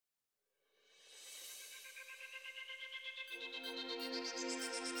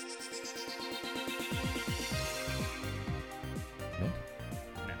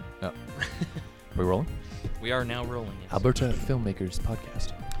we rolling? We are now rolling. Yes. Alberta Filmmakers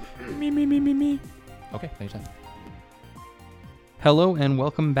Podcast. Me. Okay, anytime. Hello and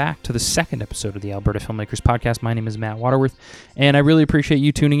welcome back to the second episode of the Alberta Filmmakers Podcast. My name is Matt Waterworth, and I really appreciate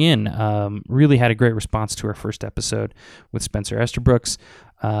you tuning in. Really had a great response to our first episode with Spencer Esterbrooks.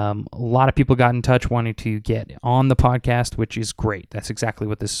 A lot of people got in touch wanting to get on the podcast, which is great. That's exactly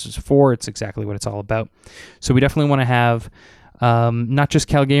what this is for. It's exactly what it's all about. So we definitely want to have not just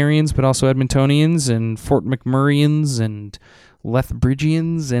Calgarians, but also Edmontonians and Fort McMurrayans and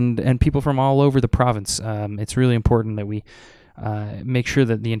Lethbridgians and people from all over the province. It's really important that we make sure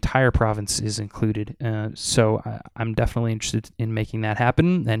that the entire province is included. So I'm definitely interested in making that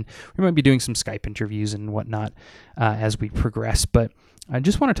happen. And we might be doing some Skype interviews and whatnot as we progress. But I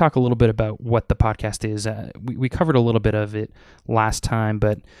just want to talk a little bit about what the podcast is. We covered a little bit of it last time,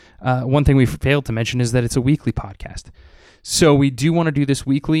 but one thing we failed to mention is that it's a weekly podcast. So we do want to do this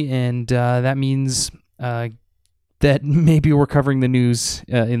weekly, and that means that maybe we're covering the news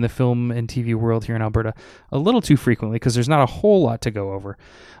in the film and TV world here in Alberta a little too frequently because there's not a whole lot to go over.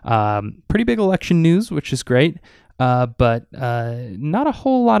 Pretty big election news, which is great, but not a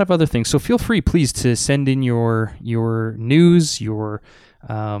whole lot of other things. So feel free, please, to send in your news, your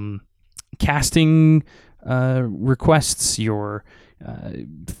casting requests, your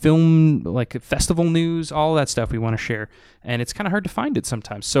film, like festival news, all that stuff we want to share. And it's kind of hard to find it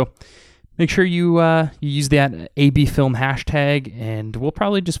sometimes. So make sure you use that AB Film hashtag, and we'll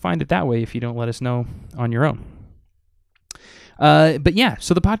probably just find it that way if you don't let us know on your own. But yeah,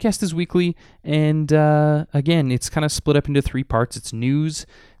 so the podcast is weekly, and again, it's kind of split up into three parts. It's news,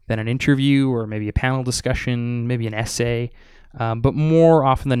 then an interview, or maybe a panel discussion, maybe an essay. But more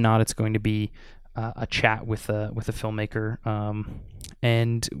often than not, it's going to be a chat with a filmmaker.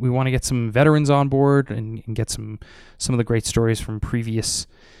 And we want to get some veterans on board and get some of the great stories from previous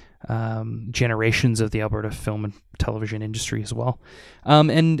generations of the Alberta film and television industry as well,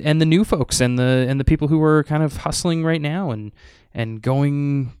 and the new folks and the people who are kind of hustling right now and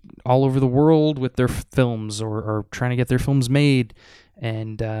going all over the world with their films or trying to get their films made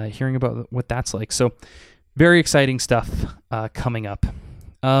and hearing about what that's like. So very exciting stuff coming up.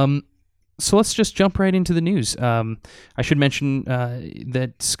 So let's just jump right into the news. I should mention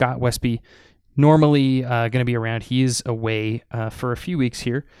that Scott Westby normally going to be around. He is away for a few weeks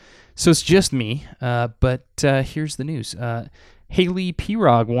here. So it's just me, but here's the news. Haley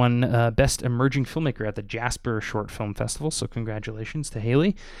Pirog won Best Emerging Filmmaker at the Jasper Short Film Festival, so congratulations to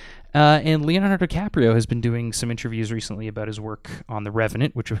Haley. And Leonardo DiCaprio has been doing some interviews recently about his work on The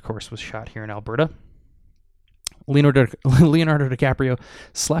Revenant, which of course was shot here in Alberta. Leonardo DiCaprio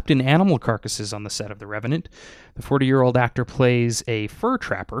slept in animal carcasses on the set of The Revenant. The 40-year-old actor plays a fur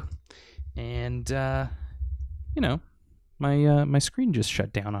trapper, and my screen just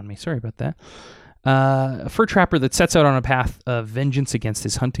shut down on me. Sorry about that. A fur trapper that sets out on a path of vengeance against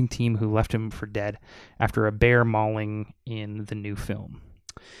his hunting team who left him for dead after a bear mauling in the new film.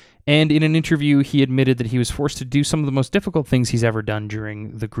 And in an interview, he admitted that he was forced to do some of the most difficult things he's ever done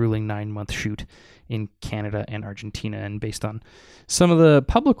during the grueling 9-month shoot in Canada and Argentina. And based on some of the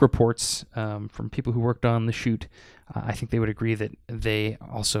public reports from people who worked on the shoot, I think they would agree that they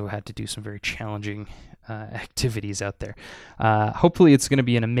also had to do some very challenging activities out there. Hopefully it's going to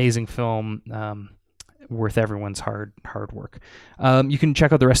be an amazing film worth everyone's hard work. You can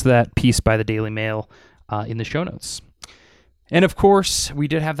check out the rest of that piece by the Daily Mail in the show notes. And of course, we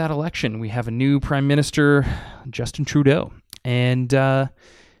did have that election. We have a new Prime Minister, Justin Trudeau. And not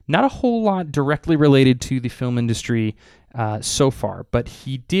a whole lot directly related to the film industry so far, but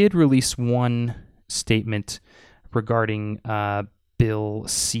he did release one statement regarding Bill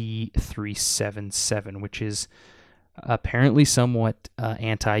C-377, which is apparently somewhat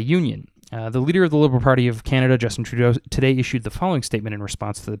anti-union. The leader of the Liberal Party of Canada, Justin Trudeau, today issued the following statement in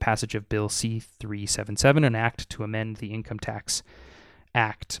response to the passage of Bill C-377, an act to amend the Income Tax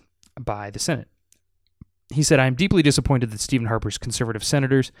Act by the Senate. He said, "I am deeply disappointed that Stephen Harper's Conservative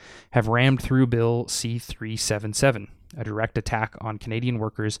senators have rammed through Bill C-377, a direct attack on Canadian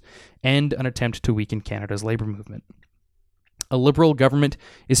workers and an attempt to weaken Canada's labour movement. A Liberal government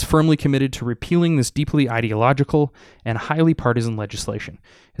is firmly committed to repealing this deeply ideological and highly partisan legislation.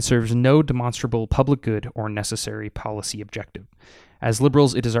 It serves no demonstrable public good or necessary policy objective. As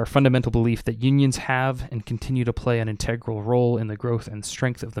Liberals, it is our fundamental belief that unions have and continue to play an integral role in the growth and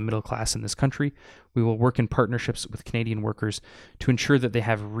strength of the middle class in this country. We will work in partnerships with Canadian workers to ensure that they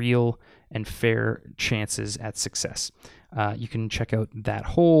have real and fair chances at success." You can check out that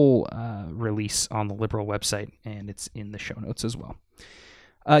whole release on the Liberal website, and it's in the show notes as well.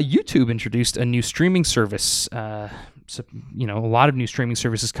 YouTube introduced a new streaming service. So, a lot of new streaming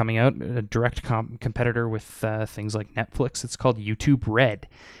services coming out, a direct competitor with things like Netflix. It's called YouTube Red.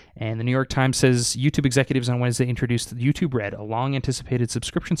 And the New York Times says YouTube executives on Wednesday introduced YouTube Red, a long-anticipated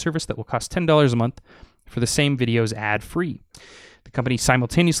subscription service that will cost $10 a month for the same videos ad-free. The company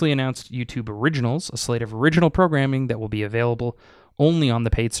simultaneously announced YouTube Originals, a slate of original programming that will be available only on the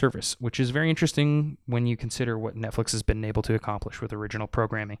paid service, which is very interesting when you consider what Netflix has been able to accomplish with original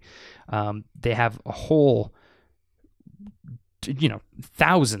programming. They have a whole,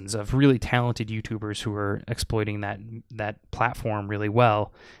 thousands of really talented YouTubers who are exploiting that platform really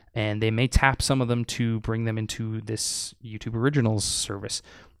well, and they may tap some of them to bring them into this YouTube Originals service,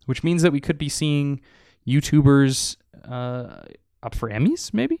 which means that we could be seeing YouTubers up for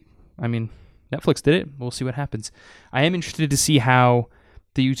Emmys, maybe? I mean, Netflix did it. We'll see what happens. I am interested to see how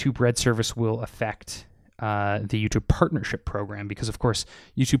the YouTube Red service will affect the YouTube Partnership Program, because, of course,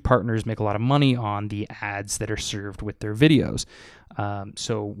 YouTube partners make a lot of money on the ads that are served with their videos.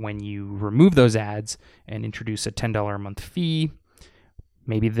 So when you remove those ads and introduce a $10 a month fee,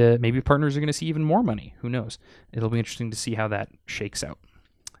 maybe partners are going to see even more money. Who knows? It'll be interesting to see how that shakes out.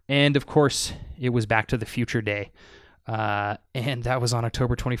 And, of course, it was Back to the Future Day. And that was on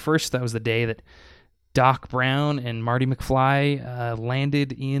October 21st. That was the day that Doc Brown and Marty McFly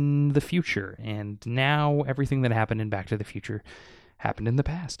landed in the future. And now everything that happened in Back to the Future happened in the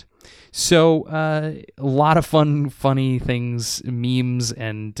past. So a lot of funny things, memes,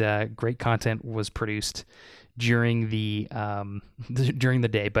 and great content was produced during the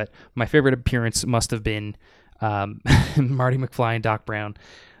day. But my favorite appearance must have been Marty McFly and Doc Brown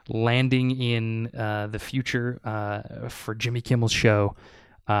landing in the future for Jimmy Kimmel's show,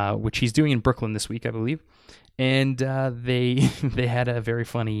 which he's doing in Brooklyn this week, I believe. And they had a very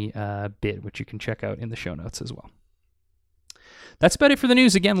funny bit, which you can check out in the show notes as well. That's about it for the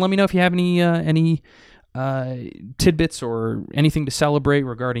news. Again, let me know if you have any tidbits or anything to celebrate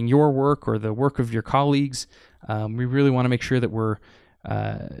regarding your work or the work of your colleagues. We really want to make sure that we're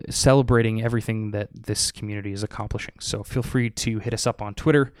celebrating everything that this community is accomplishing. So feel free to hit us up on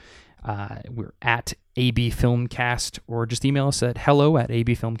Twitter. We're at abfilmcast, or just email us at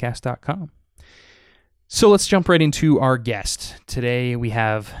hello@abfilmcast.com. So let's jump right into our guest. Today we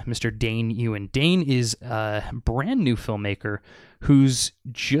have Mr. Dayne Ewen. Dayne is a brand new filmmaker who's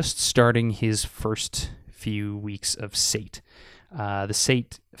just starting his first few weeks of SAIT. The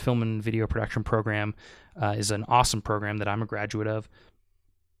SAIT Film and Video Production Program is an awesome program that I'm a graduate of.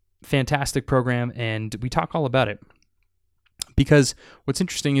 Fantastic program, and we talk all about it. Because what's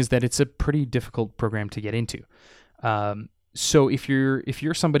interesting is that it's a pretty difficult program to get into. So if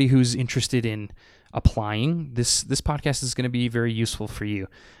you're somebody who's interested in applying, this podcast is going to be very useful for you.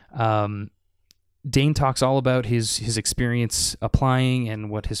 Dayne talks all about his experience applying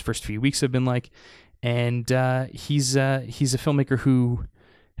and what his first few weeks have been like, and he's a filmmaker who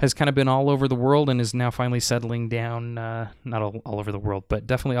has kind of been all over the world and is now finally settling down, not all over the world, but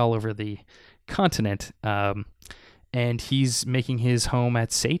definitely all over the continent. And he's making his home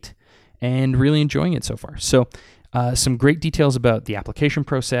at SAIT and really enjoying it so far. So some great details about the application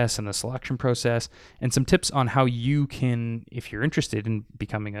process and the selection process, and some tips on how you can, if you're interested in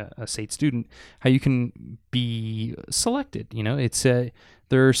becoming a SAIT student, how you can be selected.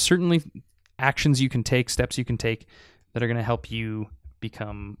 There are certainly actions you can take, steps you can take that are going to help you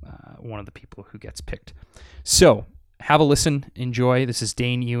become one of the people who gets picked. So have a listen, enjoy. This is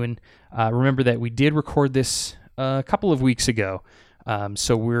Dayne Ewen. Remember that we did record this a couple of weeks ago,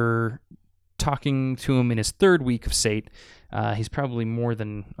 so we're talking to him in his third week of SAIT. He's probably more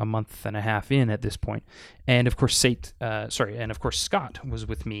than a month and a half in at this point. And of course, Scott was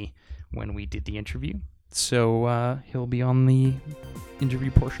with me when we did the interview. So he'll be on the interview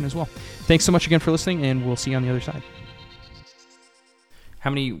portion as well. Thanks so much again for listening, and we'll see you on the other side. How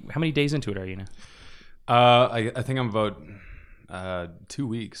many days into it are you now? I think I'm about 2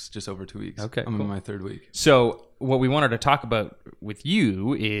 weeks, just over 2 weeks. Okay, I'm cool. in my third week. So what we wanted to talk about with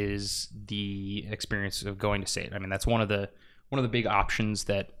you is the experience of going to SAIT. I mean, that's one of the big options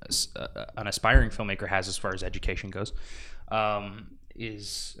that an aspiring filmmaker has as far as education goes.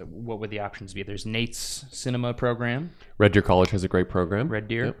 Is what would the options be? There's Nate's cinema program. Red Deer College has a great program. Red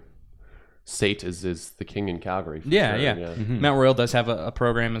Deer. Yep. SAIT is the king in Calgary. For Yeah. sure. Mm-hmm. Mount Royal does have a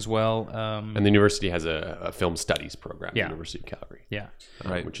program as well. And the university has a film studies program, Yeah. the University of Calgary. Yeah.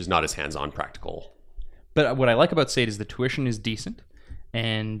 Right. Which is not as hands-on practical. But what I like about SAIT is the tuition is decent,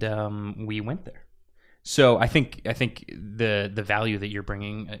 and we went there. So I think the value that you're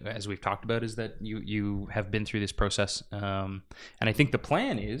bringing, as we've talked about, is that you have been through this process, and I think the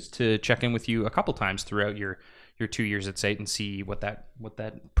plan is to check in with you a couple times throughout your your 2 years at SAIT and see what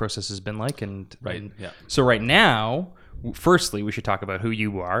that process has been like. And Yeah. So right now, firstly, we should talk about who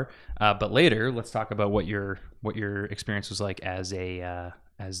you are, but later let's talk about what your experience was like as a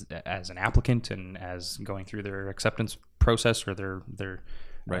as an applicant and as going through their acceptance process or their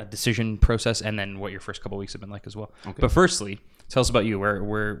decision process, and then what your first couple of weeks have been like as well. Okay. But firstly, tell us about you.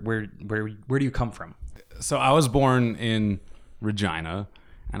 Where do you come from? So I was born in Regina,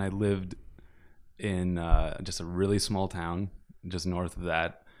 and I lived in just a really small town just north of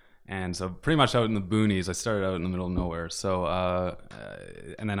that. And so pretty much out in the boonies. I started out in the middle of nowhere. So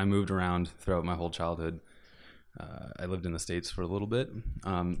and then I moved around throughout my whole childhood. I lived in the States for a little bit.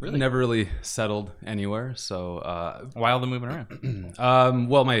 Really? Never really settled anywhere. So Why all the moving around?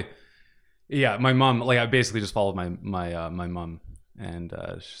 well, my mom, like I basically just followed my mom, and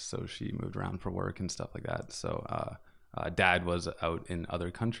so she moved around for work and stuff like that. So dad was out in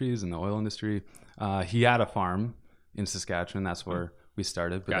other countries in the oil industry. He had a farm in Saskatchewan. That's where we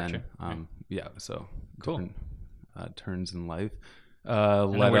started. But Gotcha. then so Cool. different turns in life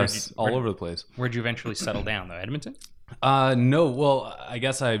led us all over the place. Where'd you eventually settle down though? Edmonton? No, well, I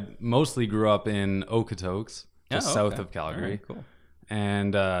guess I mostly grew up in Okotoks, just south of Calgary. All right, cool.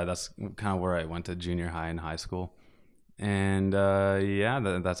 And that's kind of where I went to junior high and high school. And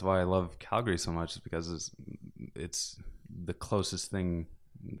that's why I love Calgary so much, is because it's the closest thing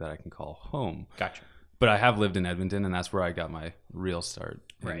that I can call home. Gotcha. But I have lived in Edmonton, and that's where I got my real start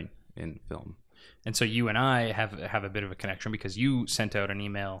in film. And so you and I have a bit of a connection because you sent out an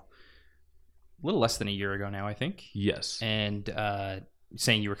email a little less than a year ago now, I think. Yes. And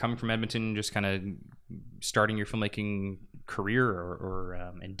saying you were coming from Edmonton, just kind of starting your filmmaking career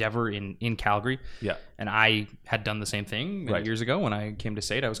or endeavor in Calgary. Yeah. And I had done the same thing many years ago when I came to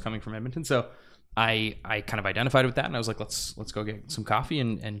SAIT. I was coming from Edmonton. So I kind of identified with that, and I was like, let's go get some coffee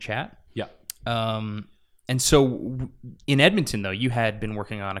and chat. Yeah. And so in Edmonton, though, you had been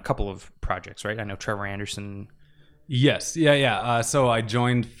working on a couple of projects, right? I know Trevor Anderson. Yes. Yeah. So I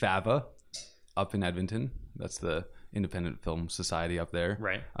joined FAVA up in Edmonton. That's the Independent Film Society up there.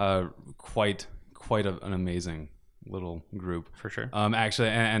 Right. Quite an amazing little group. For sure. Actually,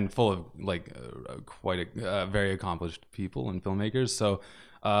 and full of like quite a very accomplished people and filmmakers. So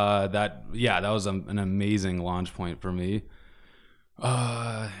that was an amazing launch point for me.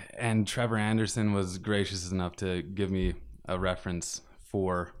 And Trevor Anderson was gracious enough to give me a reference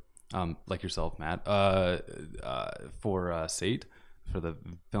for, like yourself, Matt, for SAIT, for the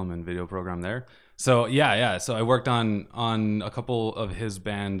film and video program there. So so I worked on a couple of his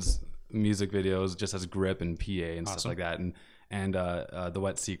band's music videos just as grip and PA and stuff like that, and the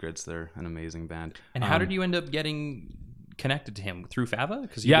Wet Secrets, they're an amazing band. And how did you end up getting connected to him? Through FAVA?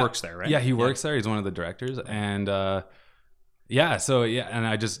 Because he works there, right? Yeah, he works there. He's one of the directors, and and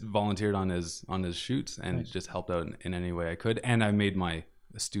I just volunteered on his shoots and just helped out in any way I could, and I made my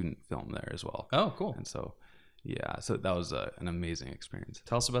student film there as well. Oh, cool. And so so that was an amazing experience.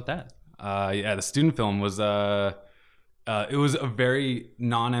 Tell us about that. The student film was it was a very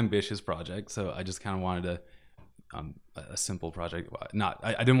non-ambitious project, so I just kind of wanted a simple project.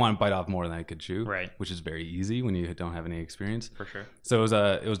 I didn't want to bite off more than I could chew, right? Which is very easy when you don't have any experience. For sure. So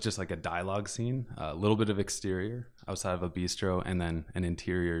it was just like a dialogue scene, a little bit of exterior outside of a bistro, and then an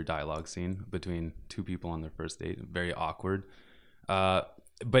interior dialogue scene between two people on their first date. Very awkward.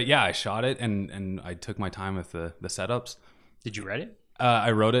 But yeah, I shot it and I took my time with the setups. Did you write it?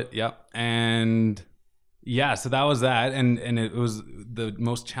 I wrote it, yeah. And yeah, so that was that. And it was the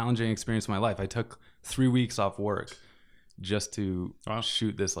most challenging experience of my life. I took 3 weeks off work just to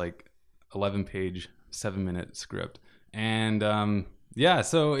shoot this like 11-page, 7-minute script. And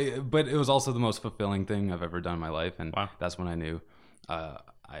but it was also the most fulfilling thing I've ever done in my life. And that's when I knew I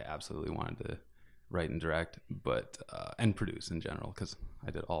absolutely wanted to write and direct, but and produce in general, because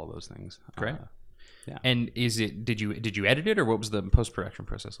I did all of those things. Great. Yeah. And did you edit it, or what was the post-production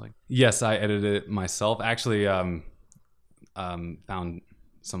process like? Yes, I edited it myself. Actually, found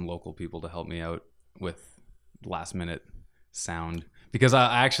some local people to help me out with last-minute sound, because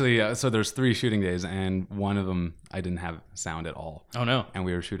I actually so there's 3 shooting days, and one of them I didn't have sound at all. Oh no! And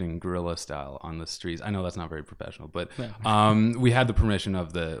we were shooting guerrilla style on the streets. I know that's not very professional, but we had the permission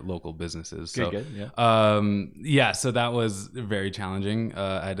of the local businesses. So good, yeah. So that was very challenging.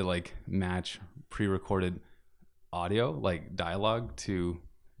 I had to like match pre-recorded audio, like dialogue, to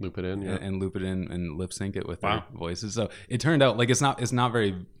loop it in, and loop it in and lip sync it with their voices. So it turned out like it's not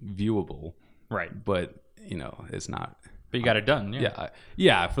very viewable, right? But it's not. But you got it done,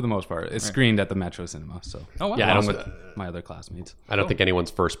 yeah. For the most part, it's screened at the Metro Cinema. So along with my other classmates. I don't think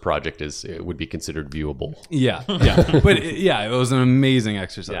anyone's first project would be considered viewable. Yeah, but it was an amazing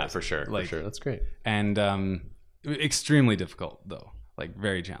exercise. Yeah, for sure. That's great. And extremely difficult though, like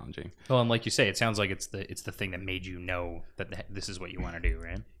very challenging. Well, and like you say, it sounds like it's the thing that made you know that this is what you want to do,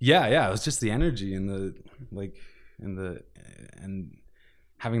 right? Yeah, it was just the energy and and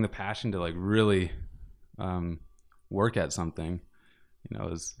having the passion to like really work at something,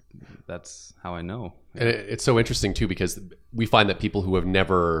 that's how I know. And it's so interesting too, because we find that people who have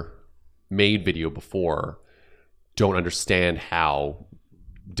never made video before don't understand how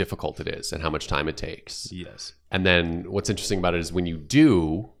difficult it is and how much time it takes. Yes. And then what's interesting about it is when you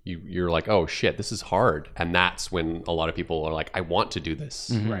do, you're like, oh shit, this is hard. And that's when a lot of people are like, I want to do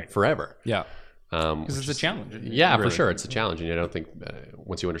this forever. Yeah. Because it's a challenge. Yeah, for sure. It's a challenge. And I don't think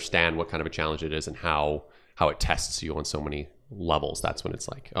once you understand what kind of a challenge it is and how it tests you on so many levels, that's when it's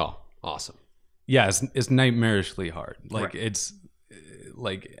like, oh, awesome. Yeah, it's nightmarishly hard. Like Right. it's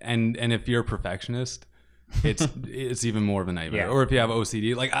like, and if you're a perfectionist, it's even more of a nightmare. Yeah. Or if you have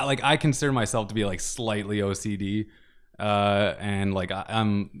OCD, I consider myself to be like slightly OCD, and like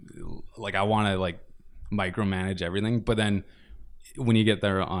I'm like I want to like micromanage everything. But then when you get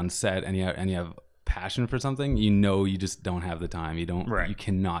there on set and you have passion for something, you just don't have the time. You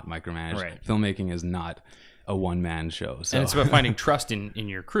cannot micromanage. Right. Filmmaking is not a one-man show. So And it's about finding trust in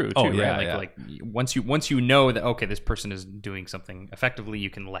your crew too, Oh, yeah, right? yeah. Like once you know that okay, this person is doing something effectively,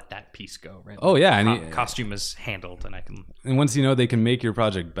 you can let that piece go, right? Oh, yeah, and costume is handled, and I can. And once you know they can make your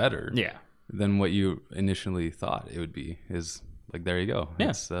project better, Yeah. than what you initially thought it would be, is like, there you go. Yeah.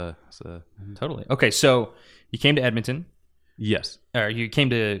 It's Totally. Okay, so you came to Edmonton, yes. or you came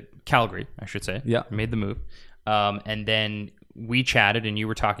to Calgary, I should say. Yeah. Made the move, and then we chatted, and you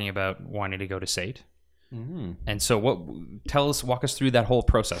were talking about wanting to go to SAIT. Mm-hmm. And so, walk us through that whole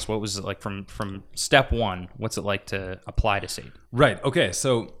process. What was it like from step one? What's it like to apply to SAIT? Right. Okay.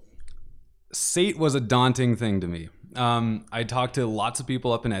 So SAIT was a daunting thing to me. I talked to lots of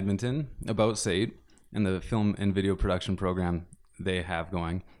people up in Edmonton about SAIT and the film and video production program they have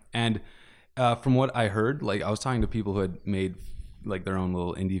going. And from what I heard, like I was talking to people who had made like their own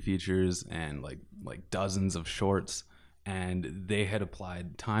little indie features and like dozens of shorts, and they had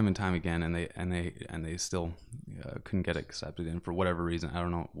applied time and time again, and they still couldn't get accepted in for whatever reason. I don't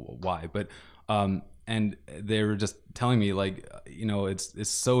know why, but and they were just telling me like, it's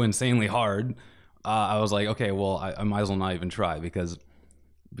so insanely hard. I was like, okay, well, I might as well not even try because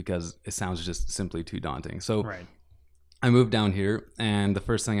it sounds just simply too daunting. So Right. I moved down here, and the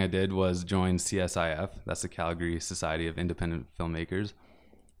first thing I did was join CSIF. That's the Calgary Society of Independent Filmmakers,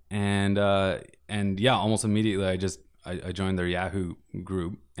 and yeah, almost immediately I joined their Yahoo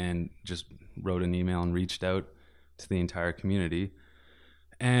group and just wrote an email and reached out to the entire community.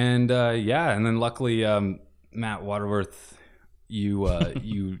 And and then luckily Matt Waterworth, you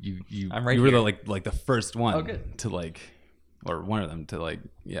I'm right you were here. like the first one Oh, good. to or one of them to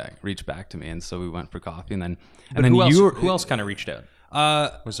reach back to me, and so we went for coffee, and then Who else kind of reached out?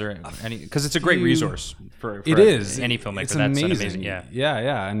 Was there any? Because it's a great resource for it is any filmmaker. It's That's amazing. amazing. Yeah.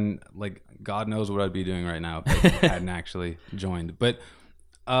 yeah, and like God knows what I'd be doing right now if I hadn't actually joined. But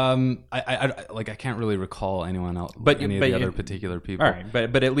I can't really recall anyone else, any of the other particular people. All right,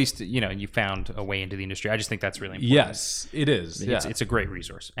 but at least you found a way into the industry. I just think that's really important. Yes, it is. Yeah, It's a great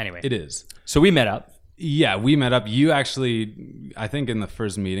resource. Anyway, it is. So we met up. Yeah, we met up. You actually, I think in the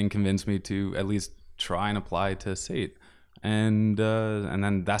first meeting, convinced me to at least try and apply to SAIT, and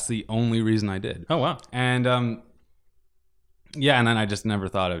then that's the only reason I did. Oh wow. And and then I just never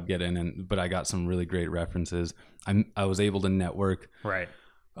thought I would get in, but I got some really great references. I was able to network Right.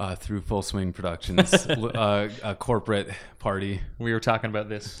 through Full Swing Productions, a corporate party. We were talking about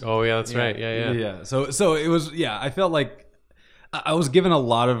this. Oh yeah, that's right. Yeah. So it was. Yeah, I felt like I was given a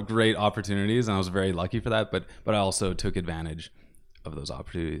lot of great opportunities, and I was very lucky for that. But I also took advantage of those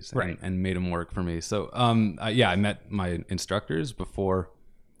opportunities, Right. and made them work for me. So I met my instructors before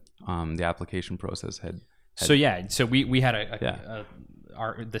the application process had. So we had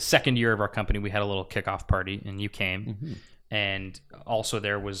the second year of our company, we had a little kickoff party, and you came, Mm-hmm. and also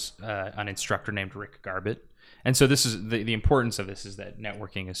there was an instructor named Rick Garbett. And so this is the importance of this is that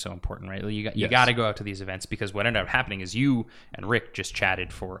networking is so important, right? You got to go out to these events, because what ended up happening is you and Rick just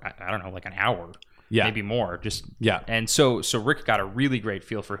chatted for I don't know, like an hour, maybe more. And so Rick got a really great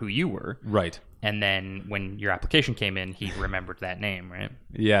feel for who you were, Right. and then when your application came in, he remembered that name, right?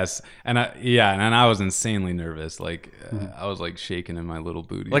 Yes, and I was insanely nervous. Like I was like shaking in my little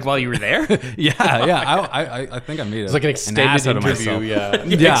booty. Like while you were there? yeah. I think I made It's like an extended ass out of interview. myself. Yeah.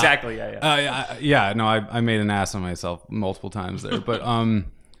 Yeah. Exactly. Yeah. No, I made an ass of myself multiple times there,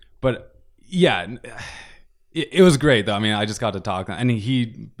 but yeah, it was great though. I mean, I just got to talk, and he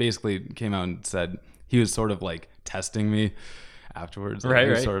basically came out and said he was sort of like testing me. afterwards. Right, He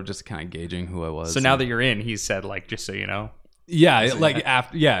was right. sort of just kind of gauging who I was. So now that you're in, he said, like, just so you know. Yeah, like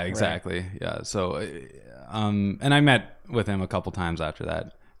after. Yeah, exactly. Yeah. So, and I met with him a couple times after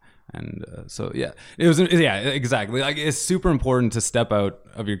that, and so yeah, it was exactly. Like it's super important to step out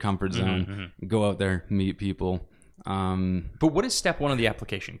of your comfort zone, go out there, meet people. But what is step one of the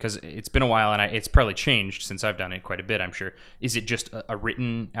application? Because it's been a while, and it's probably changed since I've done it quite a bit, I'm sure. Is it just a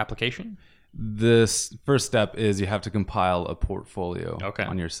written application? This first step is you have to compile a portfolio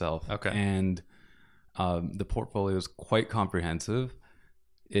on yourself. Okay. And the portfolio is quite comprehensive.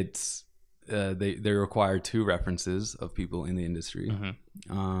 It's they require 2 references of people in the industry.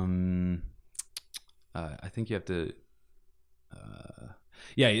 I think you have to.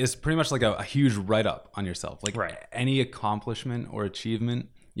 It's pretty much like a huge write-up on yourself. Like any accomplishment or achievement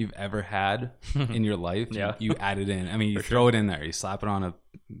you've ever had in your life, you add it in. I mean, you throw it in there. You slap it on a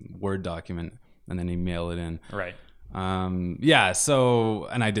Word document, and then you mail it in. Right. So,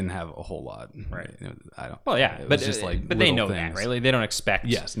 and I didn't have a whole lot. Right. I don't. Well, yeah, but just like but they know things. that, right? Like, they don't expect.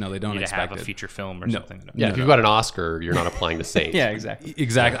 Yes. No, they don't you to expect have a it. feature film or something. Yeah, if you've got an Oscar, you're not applying to SAIT. Yeah, exactly.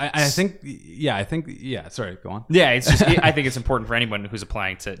 Exactly. I think. Sorry, go on. Yeah, it's just. I think it's important for anyone who's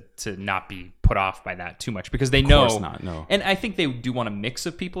applying to not be put off by that too much, because they know. Of course not. No. And I think they do want a mix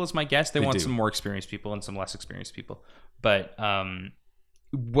of people, is my guess. They want do. some more experienced people and some less experienced people. But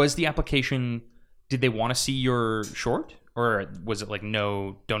was the application? Did they want to see your short? Or was it like,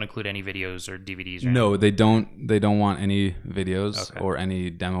 no, don't include any videos or DVDs? Or No, they don't. They don't want any videos or any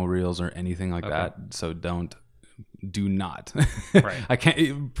demo reels or anything like that. So do not. Right. I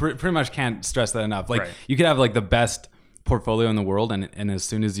can't. Pretty much can't stress that enough. Like you could have like the best portfolio in the world, and as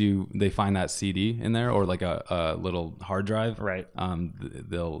soon as they find that CD in there or like a little hard drive, right?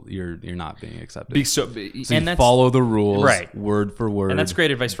 You're not being accepted. So and you follow the rules, word for word, and that's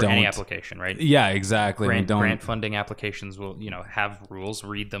great advice for any application, right? Yeah, exactly. Grant funding applications will have rules.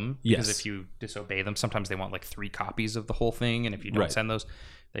 Read them, because if you disobey them, sometimes they want like 3 copies of the whole thing, and if you don't send those,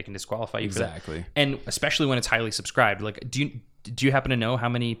 they can disqualify you. Exactly. For that. And especially when it's highly subscribed. Like, do you happen to know how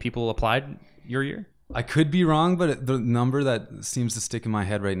many people applied your year? I could be wrong, but the number that seems to stick in my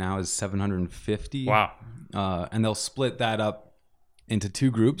head right now is 750. Wow. And they'll split that up into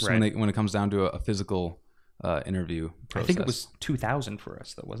 2 groups when it comes down to a physical interview process. I think it was 2,000 for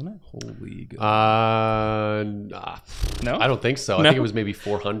us, though, wasn't it? Holy God. No? I don't think so. I think it was maybe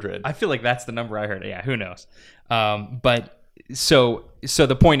 400. I feel like that's the number I heard. Yeah, who knows? But so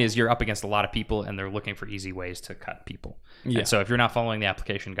the point is, you're up against a lot of people, and they're looking for easy ways to cut people. Yeah. And so if you're not following the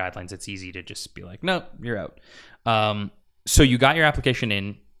application guidelines, it's easy to just be like, no, you're out. So you got your application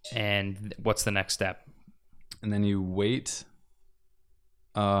in, and what's the next step? And then you wait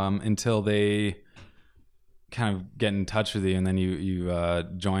until they kind of get in touch with you, and then you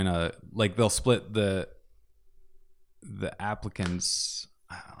join they'll split the applicants.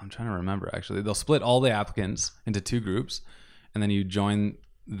 I'm trying to remember, actually. They'll split all the applicants into 2 groups, and then you join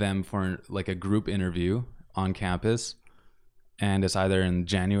them for like a group interview on campus, and it's either in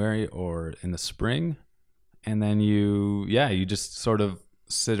January or in the spring. And then you just sort of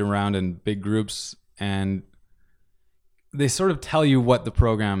sit around in big groups, and they sort of tell you what the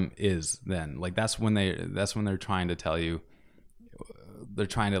program is. Then that's when they're trying to tell you. They're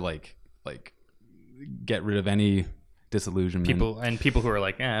trying to like get rid of any disillusionment. People who are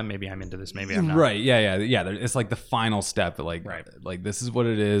like, maybe I'm into this, maybe I'm not. Right. Yeah. It's like the final step. Like this is what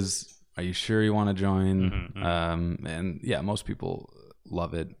it is. Are you sure you want to join? And yeah, most people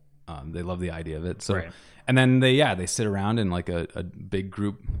love it. They love the idea of it. So, and then they sit around in like a big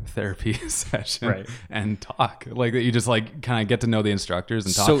group therapy session and talk. Like you just like kind of get to know the instructors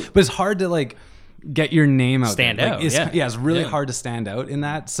and talk. But it's hard to like get your name out. Stand there. out. It's really hard to stand out in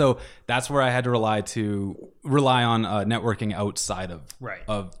that. So that's where I had to rely on networking outside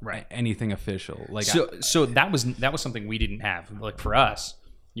of anything official. Like so that was something we didn't have. Like for us,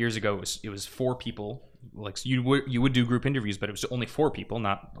 years ago, it was 4 people. Like you would do group interviews, but it was only 4 people.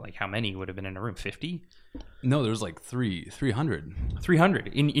 Not like how many would have been in a room? 50? No, there was like 300. 300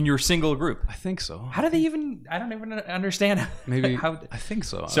 in your single group. I think so. How do they even? I don't even understand. Maybe how. I think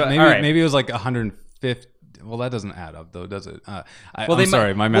so. So maybe it was like 150. Well, that doesn't add up though, does it? I'm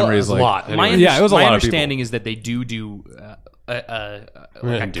sorry, my memory is like a lot. Anyway. It was a lot of people. My understanding is that they do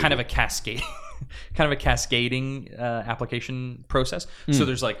kind of a cascade. Kind of a cascading application process. So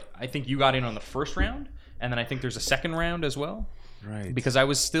there's like, I think you got in on the first round, and then I think there's a second round as well. Right. Because I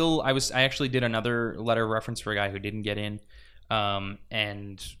actually did another letter of reference for a guy who didn't get in,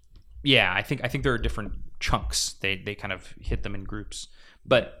 and yeah, I think there are different chunks. They kind of hit them in groups,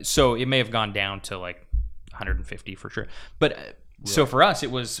 but so it may have gone down to like 150 for sure. But so for us,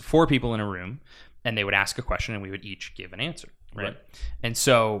 it was 4 people in a room, and they would ask a question, and we would each give an answer. Right. And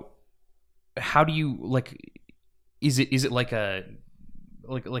so how do you like, is it like a,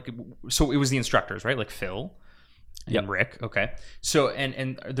 like, so it was the instructors, right? Like Phil and Rick. Okay. So,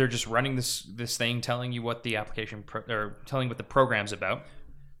 and they're just running this thing, telling you what the application or telling what the program's about.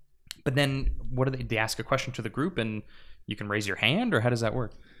 But then what do they ask a question to the group and you can raise your hand, or how does that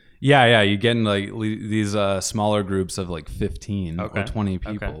work? Yeah. You get in like these smaller groups of like 15 or 20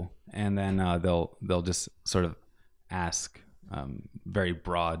 people. And then they'll just sort of ask very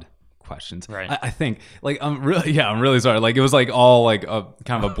broad questions. Right. I think like I'm really sorry. Like it was like all like a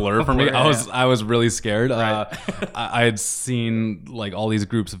kind of a blur for me. I was really scared. Right. I had seen like all these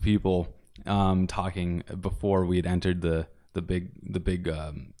groups of people talking before we had entered the big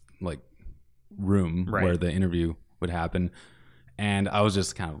like room where the interview would happen, and I was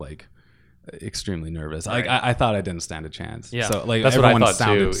just kind of like extremely nervous. Right. I thought I didn't stand a chance. Yeah. So like That's what I everyone thought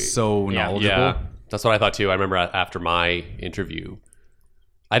sounded too. so knowledgeable. Yeah, that's what I thought too. I remember after my interview,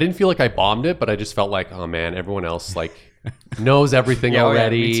 I didn't feel like I bombed it, but I just felt like, oh man, everyone else like knows everying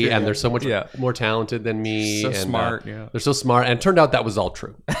already, me too, and they're so much more talented than me. So and, smart. They're so smart, and it turned out that was all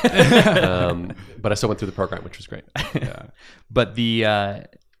true. But I still went through the program, which was great. Yeah. But the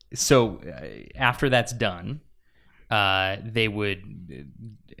so after that's done, they would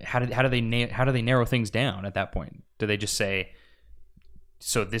how do they narrow things down at that point? Do they just say,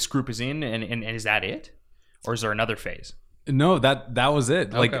 so this group is in, and is that it, or is there another phase? No, that was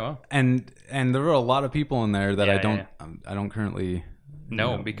it. Like, wow. and there were a lot of people in there that Yeah, I don't currently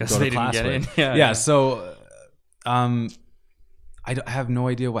because go to they didn't class get with. in. Yeah. So, I have no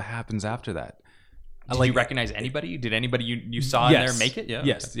idea what happens after that. Did you recognize anybody? Did anybody you saw in there make it? Yeah.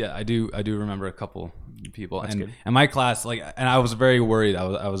 Yes. Yeah. I do remember a couple people, That's good. and my class, like, and I was very worried.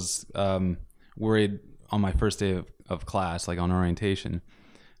 I was worried on my first day of class, like on orientation,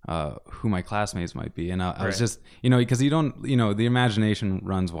 who my classmates might be. And I was just, because you don't, the imagination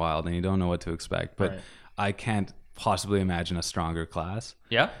runs wild and you don't know what to expect, but I can't possibly imagine a stronger class.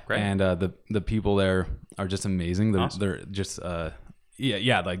 Yeah. Great. And the people there are just amazing. They're just, like,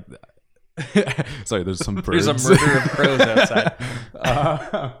 sorry, there's some birds. There's a murder of crows outside.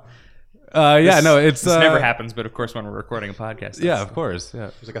 It's this never happens, but of course when we're recording a podcast. Yeah, of course.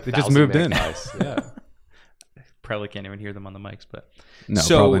 Yeah. There's like they just moved in. Yeah. Probably can't even hear them on the mics, but no,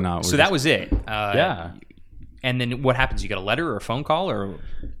 probably not. So that was it. And then what happens? You get a letter or a phone call, or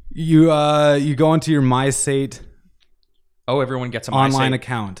you go into your SAIT. Oh, everyone gets an online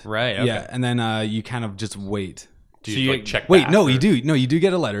account, right? Okay. Yeah, and then you kind of just wait. Do you like check? Wait, no, you do. No, you do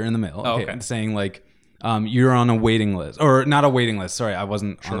get a letter in the mail. Okay. Saying like, you're on a waiting list, or not a waiting list. Sorry, I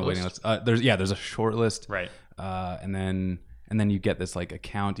wasn't on the waiting list. There's a short list, right? And then you get this like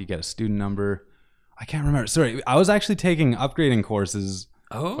account. You get a student number. I can't remember. Sorry, I was actually taking upgrading courses.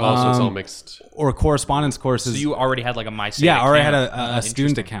 Oh, so it's all mixed. Or correspondence courses. So you already had like a SAIT Yeah, I already had account. a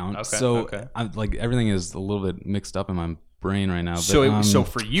student account. Okay, so like everything is a little bit mixed up in my brain right now. So so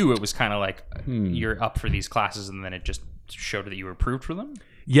for you, it was kind of like you're up for these classes, and then it just showed that you were approved for them.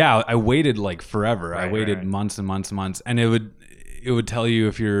 Yeah, I waited like forever. I waited months and months and months, and it would tell you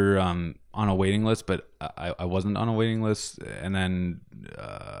if you're on a waiting list, but I wasn't on a waiting list, and then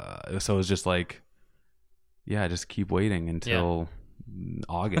so it was just like, yeah, just keep waiting until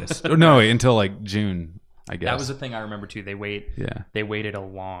August. Or no, wait, until like June, I guess. That was the thing I remember too. They waited a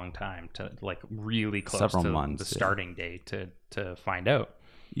long time to like really close Several to months, the starting date to find out.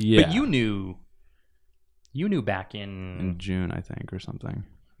 Yeah, but you knew back in June, I think, or something.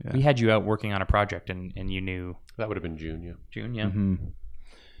 Yeah. We had you out working on a project, and you knew that would have been June. Yeah. June. Yeah. Mm-hmm.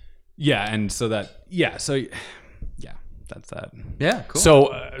 Yeah, and so that's that. Yeah, cool.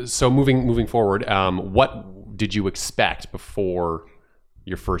 So moving forward, what did you expect before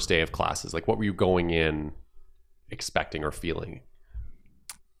your first day of classes? Like, what were you going in expecting or feeling?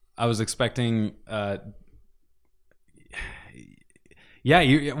 I was expecting,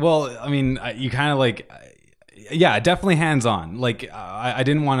 you kind of like, definitely hands-on. Like, I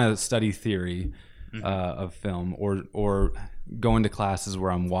didn't want to study theory of film or go into classes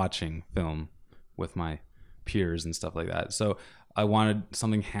where I'm watching film with my peers and stuff like that. So I wanted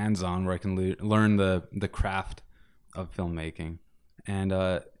something hands-on where I can learn the craft of filmmaking. And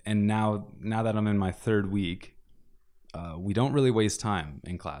now that I'm in my third week, we don't really waste time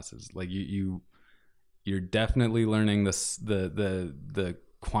in classes. Like you're definitely learning the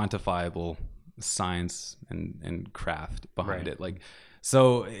quantifiable science and craft behind it. Like,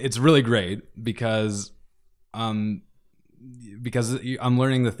 so it's really great because I'm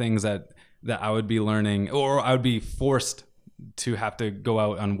learning the things that I would be learning, or I would be forced to have to go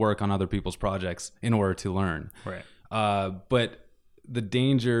out and work on other people's projects in order to learn. Right. But the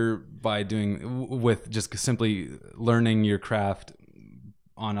danger by doing with just simply learning your craft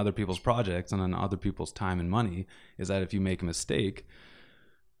on other people's projects and on other people's time and money is that if you make a mistake,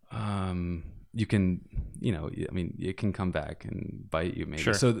 you can, I mean, it can come back and bite you maybe.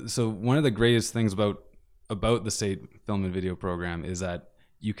 Sure. So one of the greatest things about the SAIT film and video program is that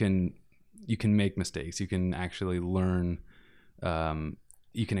you can make mistakes. You can actually learn,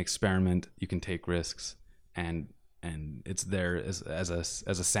 you can experiment, you can take risks, and it's there as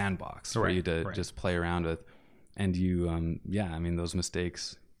a sandbox for you to just play around with. And you, I mean, those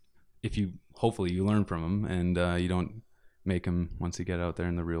mistakes, hopefully you learn from them and you don't make them once you get out there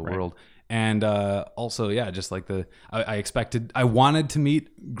in the real world. And also, just like I wanted to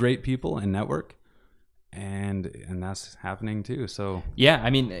meet great people and network, and that's happening too. So yeah, I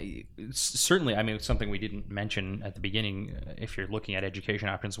mean, certainly, I mean, it's something we didn't mention at the beginning. If you're looking at education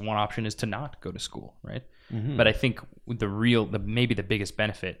options, one option is to not go to school, right? Mm-hmm. But I think maybe the biggest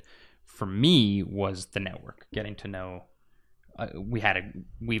benefit for me was the network, getting to know.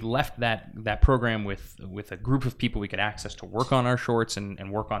 We left that program with a group of people we could access to work on our shorts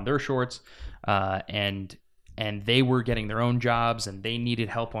and work on their shorts, and they were getting their own jobs and they needed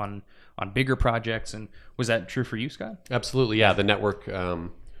help on bigger projects. And was that true for you, Scott? Absolutely, yeah. The network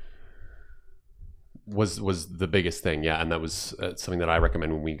was the biggest thing, yeah, and that was something that I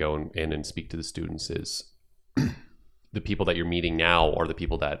recommend when we go in and speak to the students is the people that you're meeting now are the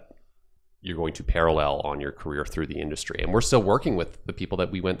people that you're going to parallel on your career through the industry. And we're still working with the people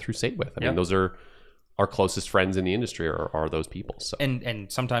that we went through SAIT with. I mean, those are our closest friends in the industry are those people. So.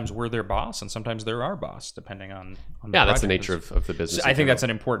 And sometimes we're their boss and sometimes they're our boss, depending on the that's the nature of the business. So I think that's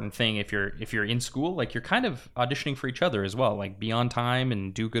an important thing. If you're in school, like you're kind of auditioning for each other as well, like be on time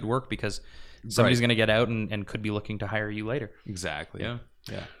and do good work because somebody's going to get out and could be looking to hire you later. Exactly. Yeah.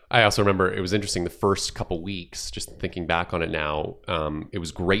 I also remember it was interesting the first couple weeks, just thinking back on it now, it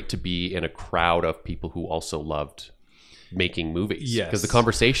was great to be in a crowd of people who also loved making movies. Yes. Because the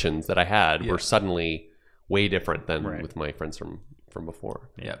conversations that I had were suddenly way different than with my friends from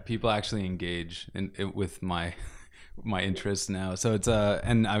before. Yeah, people actually engage with my interests now. So it's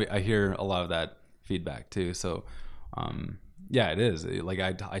and I hear a lot of that feedback too. So it is like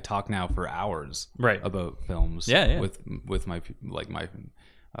I talk now for hours about films with my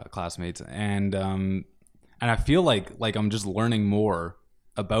classmates and I feel like I'm just learning more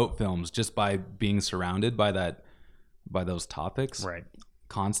about films just by being surrounded by those topics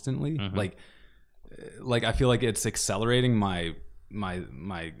constantly. Mm-hmm. Like I feel like it's accelerating my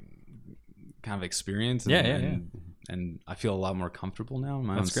kind of experience and I feel a lot more comfortable now in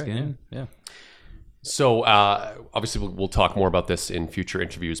my own skin. Yeah. So obviously we'll talk more about this in future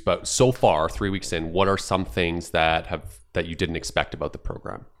interviews, but so far 3 weeks in, what are some things that you didn't expect about the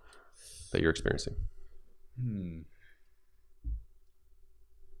program that you're experiencing?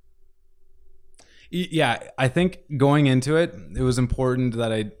 Yeah, I think going into it was important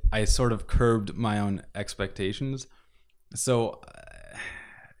that I sort of curbed my own expectations. So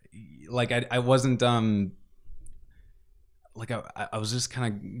like I wasn't like I was just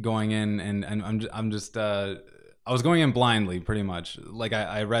kind of going in and I'm just I was going in blindly pretty much. Like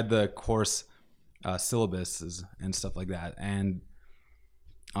I read the course syllabuses and stuff like that, and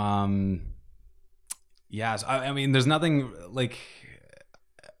so I mean there's nothing like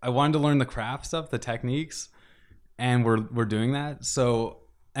I wanted to learn the craft stuff, the techniques, and we're doing that. So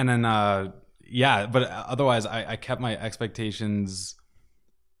and then but otherwise I kept my expectations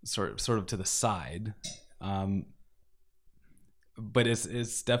sort of to the side. But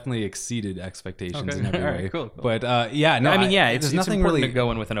it's definitely exceeded expectations in every way. Cool. But it's nothing important really to go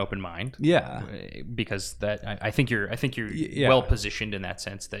in with an open mind. Yeah, because I think you're well positioned in that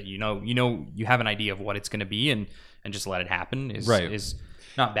sense that you have an idea of what it's going to be and just let it happen is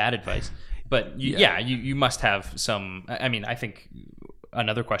not bad advice. But you must have some. I mean, I think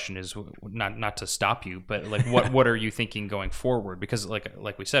another question is not to stop you, but like what are you thinking going forward? Because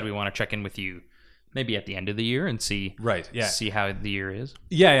like we said, we want to check in with you. Maybe at the end of the year and see how the year is.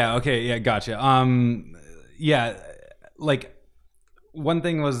 Okay, gotcha. Like one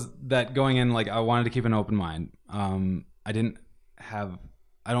thing was that going in, like I wanted to keep an open mind. I don't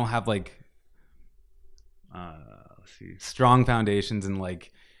have like strong foundations in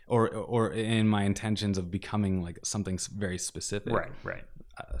like or in my intentions of becoming like something very specific. Right.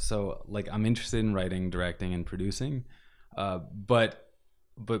 So like I'm interested in writing, directing, and producing, but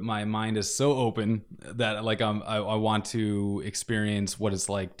my mind is so open that like I want to experience what it's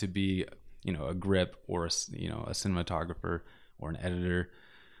like to be, a grip or a cinematographer or an editor.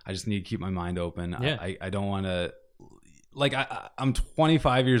 I just need to keep my mind open. Yeah. I don't want to I'm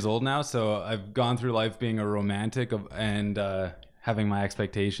 25 years old now, so I've gone through life being a romantic and having my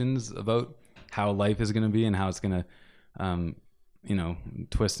expectations about how life is going to be and how it's going to,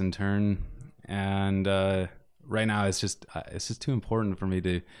 twist and turn. And right now, it's just too important for me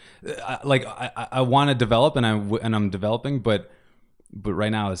to, I want to develop, and I'm developing, but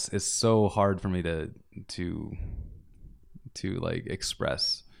right now it's so hard for me to like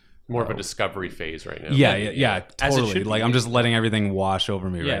express. More of a discovery phase right now. Yeah, As it totally. should Like be. I'm just letting everything wash over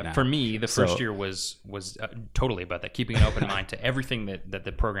me right now. For me, the first year was totally about that, keeping an open mind to everything that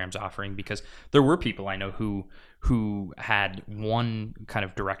the program's offering, because there were people I know who had one kind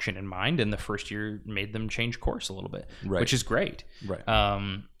of direction in mind, and the first year made them change course a little bit, which is great. Right.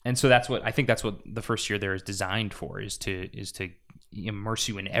 And so that's what the first year there is designed for, is to immerse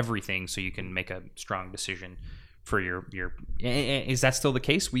you in everything so you can make a strong decision for your. Is that still the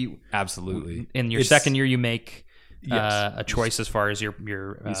case? Absolutely. In your second year, you make Yes. a choice as far as your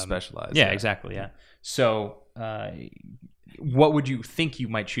You specialize. yeah, exactly. Yeah. So, what would you think you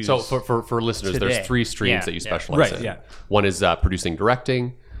might choose? So for listeners, today? there's 3 streams Yeah, that you yeah. specialize Right, in. yeah. One is producing,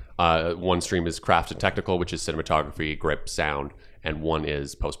 directing. One stream is craft and technical, which is cinematography, grip, sound, and one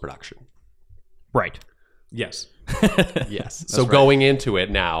is post production. Right. Yes. Yes. So going into it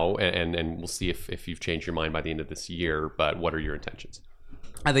now, and we'll see if you've changed your mind by the end of this year. But what are your intentions?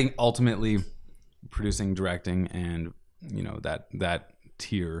 I think ultimately producing, directing, and that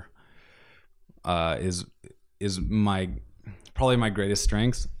tier is probably my greatest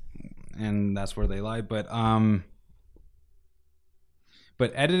strengths, and that's where they lie. But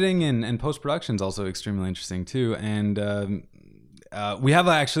editing and post production is also extremely interesting too. And we have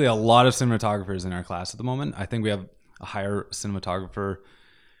actually a lot of cinematographers in our class at the moment. I think we have a higher cinematographer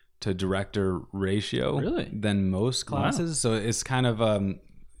to director ratio than most classes. So it's kind of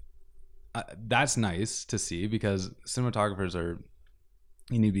that's nice to see, because cinematographers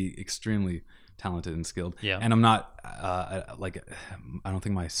you need to be extremely talented and skilled. Yeah. And I'm not I don't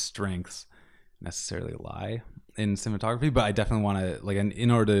think my strengths necessarily lie in cinematography, but I definitely want to,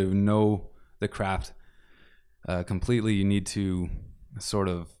 in order to know the craft completely, you need to sort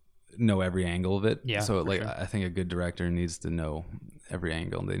of know every angle of it. Yeah. So sure. I think a good director needs to know every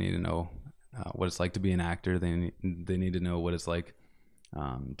angle. They need to know what it's like to be an actor. They need to know what it's like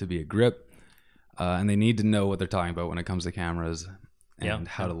to be a grip, and they need to know what they're talking about when it comes to cameras and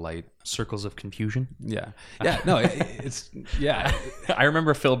how to light. Circles of confusion. Yeah. No, it's I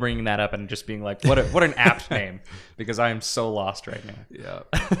remember Phil bringing that up and just being like, "What an apt name," because I am so lost right now. Yeah.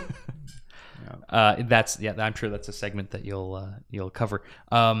 I'm sure that's a segment that you'll cover.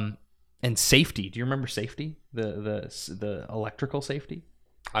 And safety. Do you remember safety? The electrical safety.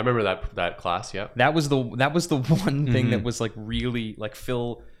 I remember that class. Yeah. That was the one thing that was like really, like,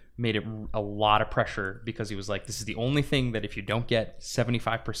 Phil made it a lot of pressure, because he was like, this is the only thing that if you don't get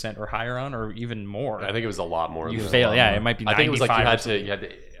 75% or higher on, or even more, I think it was a lot more. you than fail. that. Yeah, it might be 95. I think it was like you had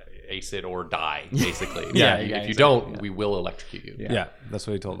to ace it or die, basically. Yeah, If you exactly. don't, we will electrocute you. Yeah. That's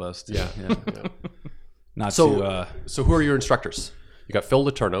what he told us. Yeah. Not So to. so who are your instructors? You got Phil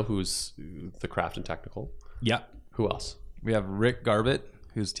Letourneau, who's the craft and technical. Yeah. Who else? We have Rick Garbett,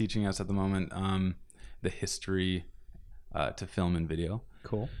 who's teaching us at the moment the history to film and video.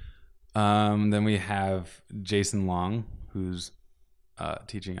 Cool. Then we have Jason Long, who's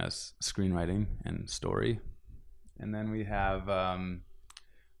teaching us screenwriting and story. And then we have,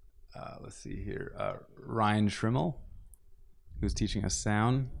 let's see here, Ryan Schrimmel, who's teaching us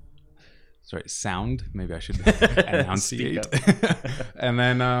sound. Maybe I should enunciate. And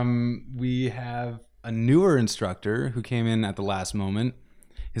then we have a newer instructor who came in at the last moment.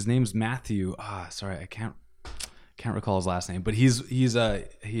 His name's Matthew. I can't recall his last name, but he's I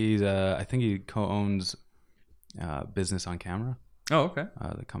think he co-owns Business on Camera. Oh, okay.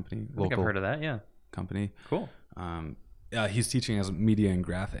 The company, I think I've heard of that. Yeah. company. Cool. He's teaching us media and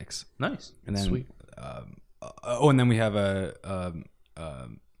graphics. Nice. And then Sweet. And then we have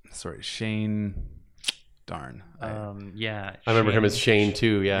Shane. Darn. Yeah. I remember him as Shane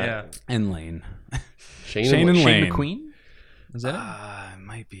too. Yeah. And Lane. Shane and and Lane. Shane McQueen. Is that it? It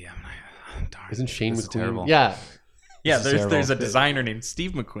might be. Darn. Isn't Shane This is McQueen? terrible. Yeah. Yeah, This is there's a terrible. designer named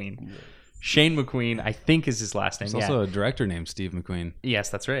Steve McQueen. Shane McQueen, I think, is his last name. There's also a director named Steve McQueen Yes,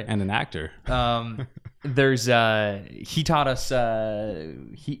 that's right. and an actor. There's he taught us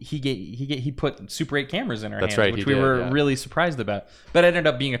he put Super 8 cameras in our That's hands, right, which he we did, were yeah. really surprised about. But it ended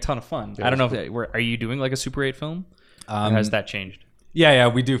up being a ton of fun. I don't know if are you doing like a Super 8 film? Or has that changed? Yeah,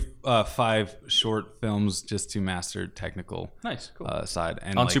 we do 5 short films just to master technical Nice, cool. side.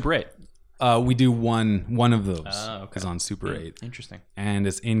 And On Super 8. we do one of those okay. is on Super 8. Interesting. And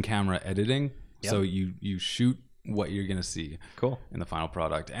it's in-camera editing. Yep. So you shoot what you're going to see Cool. in the final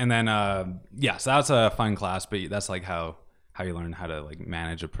product. And then, so that's a fun class, but that's like how how you learn how to like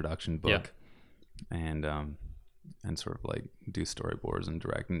manage a production book, and sort of like do storyboards and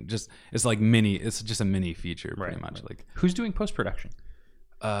direct, and just it's just a mini feature pretty much. Like, who's doing post-production?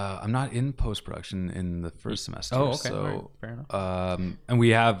 I'm not in post-production in the first semester. Oh, okay. So, right. Fair enough.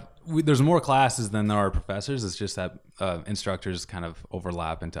 and there's more classes than there are professors. It's just that instructors kind of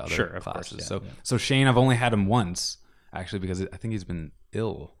overlap into other classes. So Shane, I've only had him once actually, because I think he's been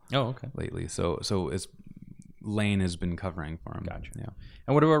ill. Oh, okay. Lately. So it's Lane has been covering for him. Gotcha. Yeah.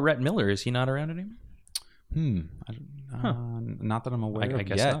 And what about Rhett Miller? Is he not around anymore? Not that I'm aware I of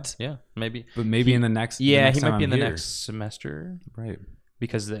guess yet. not. Yeah, maybe. But maybe in the next. Yeah, the next he time might be I'm in the here. next semester. Right.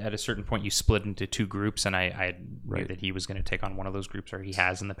 Because at a certain point you split into two groups, and I knew that he was going to take on one of those groups, or he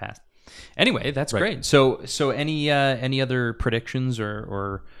has in the past. Anyway, that's great. So any other predictions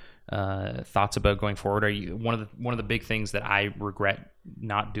or thoughts about going forward? Are you one of the big things that I regret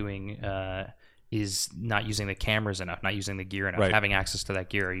not doing is not using the cameras enough, not using the gear enough, having access to that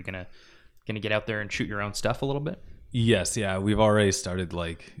gear. Are you gonna get out there and shoot your own stuff a little bit? Yes, yeah, we've already started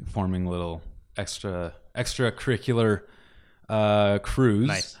like forming little extracurricular crews.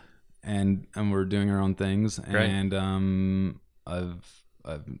 Nice. And we're doing our own things. Great. And I've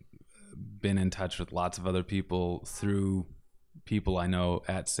been in touch with lots of other people through people I know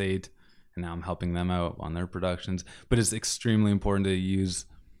at SAIT, and now I'm helping them out on their productions. But it's extremely important to use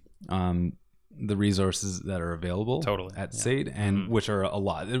the resources that are available at SAIT, and which are a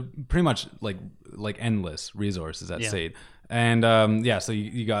lot. They're pretty much like endless resources at SAIT. And so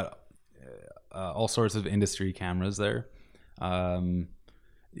you got all sorts of industry cameras there.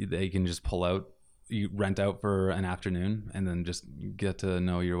 They can just pull out, you rent out for an afternoon, and then just get to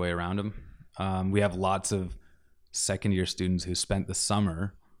know your way around them. We have lots of second year students who spent the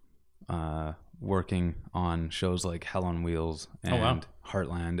summer working on shows like Hell on Wheels and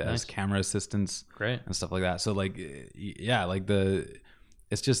Heartland as camera assistants. Great. And stuff like that. So like, yeah, like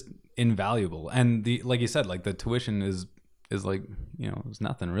it's just invaluable. And like you said, like the tuition is like, it's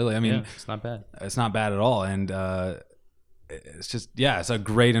nothing really. I mean, it's not bad. It's not bad at all. And it's just, it's a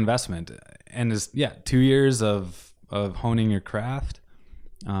great investment. And it's 2 years of honing your craft,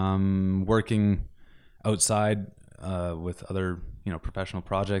 working outside with other professional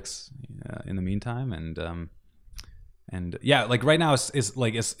projects in the meantime, and like right now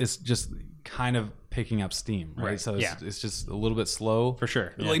it's just kind of picking up steam, right? So it's just a little bit slow for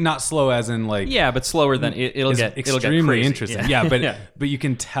sure. Like not slow as in like, but slower than it'll get extremely crazy. interesting. But you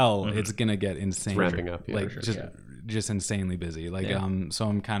can tell it's gonna get insane. It's ramping up, just insanely busy. Like so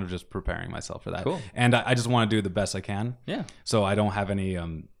I'm kind of just preparing myself for that. Cool. And I just want to do the best I can. Yeah. So I don't have any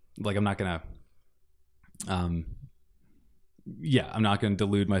like I'm not gonna I'm not going to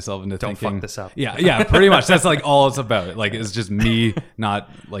delude myself into Don't thinking. fuck this up. Yeah, pretty much. That's like all it's about. Like it's just me not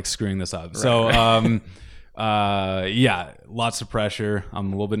like screwing this up. Right. So, lots of pressure. I'm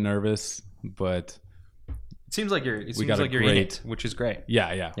a little bit nervous, but it seems like you're in it, which is great.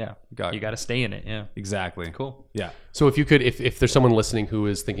 Yeah. You got to stay in it. Yeah, exactly. Cool. Yeah. So if you could, if there's someone listening who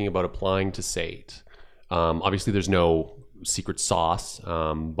is thinking about applying to SAIT, obviously there's no secret sauce,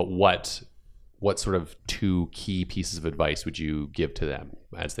 but what sort of 2 key pieces of advice would you give to them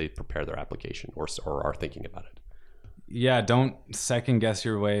as they prepare their application or are thinking about it? Yeah, don't second guess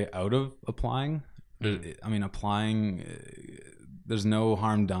your way out of applying. I mean, applying, there's no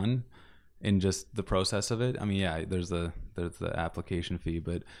harm done in just the process of it. I mean, there's the application fee,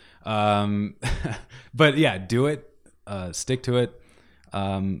 but but yeah, do it, stick to it,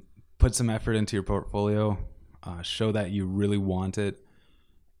 put some effort into your portfolio, show that you really want it.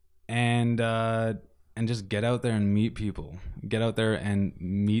 And just get out there and meet people. Get out there and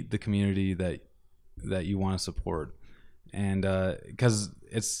meet the community that you want to support. And because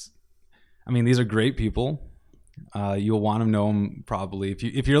these are great people. You'll want to know them probably.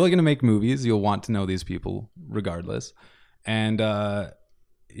 If you're looking to make movies, you'll want to know these people regardless. And and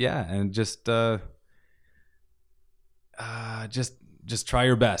just try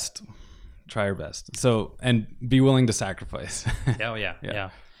your best. Try your best. So, and be willing to sacrifice.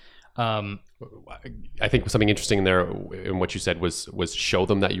 Yeah. I think something interesting in there in what you said was show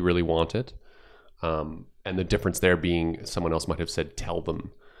them that you really want it, and the difference there being someone else might have said tell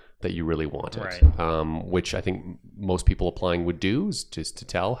them that you really want it, right. Which I think most people applying would do, is just to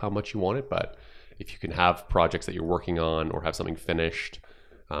tell how much you want it. But if you can have projects that you're working on or have something finished,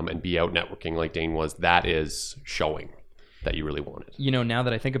 and be out networking like Dayne was, that is showing that you really want it. Now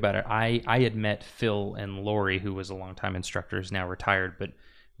that I think about it, I had met Phil and Lori, who was a longtime instructor, is now retired, but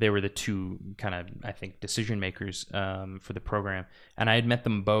they were the 2 kind of, I think, decision makers for the program. And I had met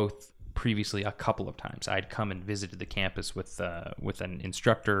them both previously a couple of times. I'd come and visited the campus with an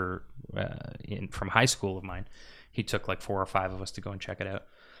instructor from high school of mine. he took like 4 or 5 of us to go and check it out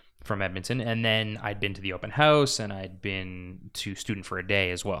from Edmonton. And then I'd been to the open house, and I'd been to Student for a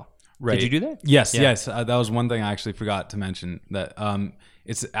Day as well. Right. Did you do that? Yes, Yeah. yes. That was one thing I actually forgot to mention, that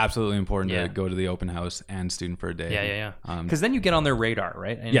it's absolutely important Yeah. to go to the open house and Student for a Day. Yeah. Because then you get on their radar,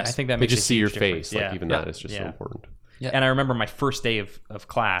 right? And Yes. I think that They makes just a see your huge difference. face. Like even that is just so Yeah. important. Yeah. And I remember my first day of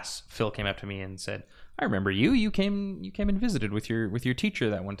class, Phil came up to me and said, "I remember you. You came and visited with your teacher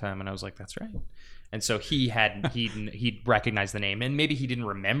that one time." And I was like, "That's right." And so he'd recognized the name, and maybe he didn't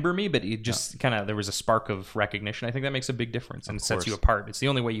remember me, but it just kind of, there was a spark of recognition. I think that makes a big difference, and it sets you apart. It's the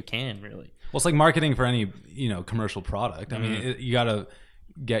only way you can, really. Well, it's like marketing for any commercial product. I mean, you got to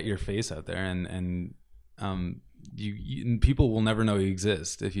get your face out there, and you people will never know you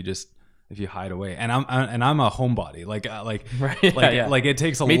exist if you hide away. And I'm a homebody. Like it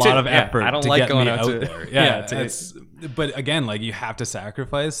takes a lot of effort. I don't to like get going me out out to, there. But again, like you have to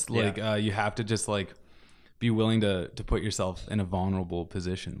sacrifice. Like you have to just like be willing to put yourself in a vulnerable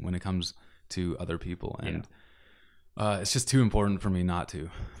position when it comes to other people, and it's just too important for me not to.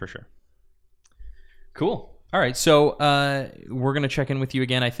 For sure. Cool. All right, so we're gonna check in with you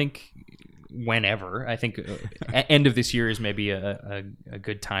again. I think whenever. I think end of this year is maybe a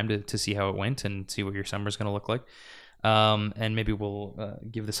good time to see how it went and see what your summer's going to look like. And maybe we'll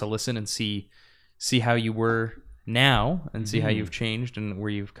give this a listen and see how you were now and see how you've changed and where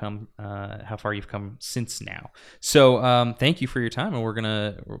you've come, how far you've come since now. So thank you for your time, and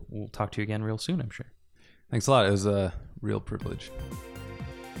we'll talk to you again real soon, I'm sure. Thanks a lot. It was a real privilege.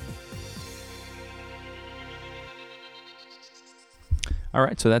 All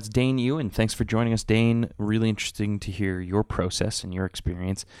right, so that's Dayne Ewen. Thanks for joining us, Dayne. Really interesting to hear your process and your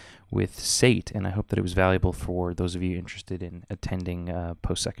experience with SAIT, and I hope that it was valuable for those of you interested in attending a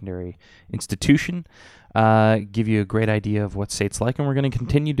post-secondary institution. Give you a great idea of what SAIT's like, and we're going to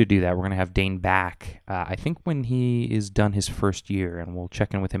continue to do that. We're going to have Dayne back, I think, when he is done his first year, and we'll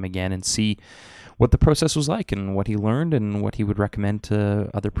check in with him again and see what the process was like and what he learned and what he would recommend to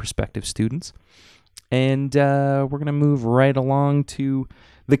other prospective students. And we're going to move right along to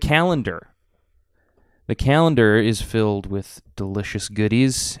the calendar. The calendar is filled with delicious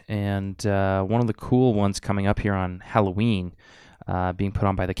goodies, and one of the cool ones coming up here on Halloween, being put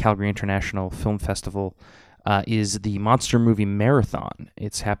on by the Calgary International Film Festival, is the Monster Movie Marathon.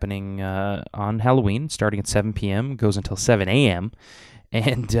 It's happening on Halloween, starting at 7 p.m., goes until 7 a.m.,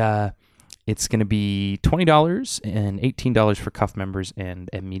 and it's going to be $20 and $18 for Cuff members and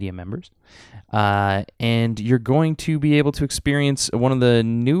media members. And you're going to be able to experience one of the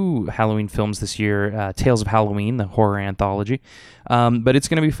new Halloween films this year, Tales of Halloween, the horror anthology. But it's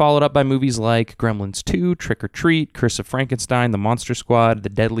going to be followed up by movies like Gremlins 2, Trick or Treat, Curse of Frankenstein, The Monster Squad, The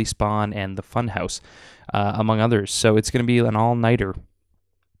Deadly Spawn, and The Funhouse, among others. So it's going to be an all-nighter.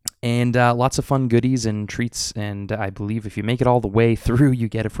 And lots of fun goodies and treats, and I believe if you make it all the way through, you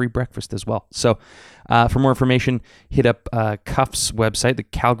get a free breakfast as well. So for more information, hit up Cuff's website, the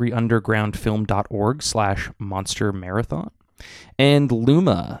calgaryundergroundfilm.org/monster marathon. And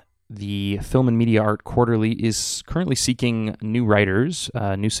Luma, the Film and Media Art Quarterly, is currently seeking new writers,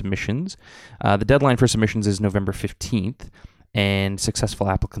 new submissions. The deadline for submissions is November 15th, and successful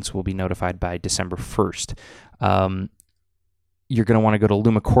applicants will be notified by December 1st. You're going to want to go to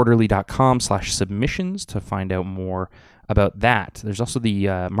lumaquarterly.com/submissions to find out more about that. There's also the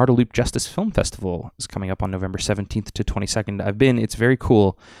Marda Loop Justice Film Festival is coming up on November 17th to 22nd. It's very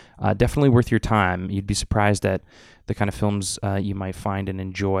cool. Definitely worth your time. You'd be surprised at the kind of films you might find and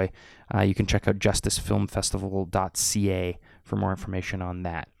enjoy. You can check out justicefilmfestival.ca for more information on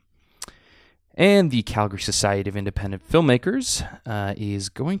that. And the Calgary Society of Independent Filmmakers is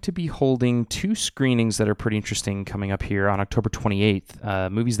going to be holding 2 screenings that are pretty interesting coming up here on October 28th.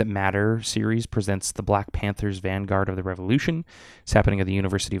 Movies That Matter series presents The Black Panthers Vanguard of the Revolution. It's happening at the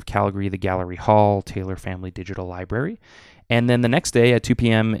University of Calgary, the Gallery Hall, Taylor Family Digital Library. And then the next day at 2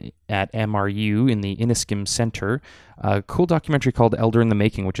 p.m. at MRU in the Inniskim Center, a cool documentary called Elder in the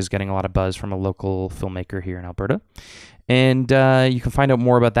Making, which is getting a lot of buzz from a local filmmaker here in Alberta. And you can find out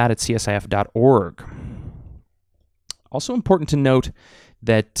more about that at csif.org. Also important to note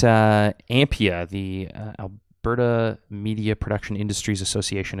that AMPIA, the Alberta Media Production Industries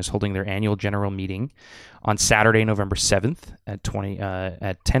Association, is holding their annual general meeting on Saturday, November 7th at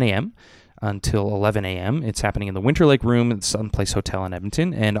 10 a.m. until 11 a.m. It's happening in the Winter Lake Room at the Sun Place Hotel in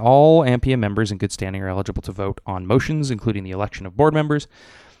Edmonton, and all AMPIA members in good standing are eligible to vote on motions, including the election of board members.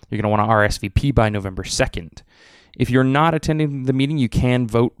 You're going to want to RSVP by November 2nd. If you're not attending the meeting, you can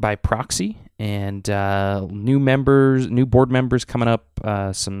vote by proxy, and new board members coming up,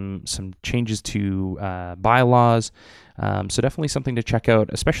 some changes to bylaws. So definitely something to check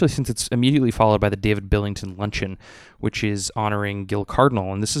out, especially since it's immediately followed by the David Billington Luncheon, which is honoring Gil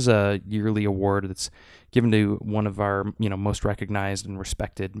Cardinal. And this is a yearly award that's given to one of our most recognized and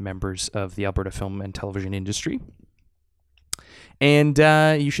respected members of the Alberta film and television industry. And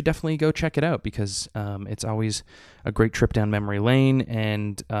you should definitely go check it out, because it's always a great trip down memory lane,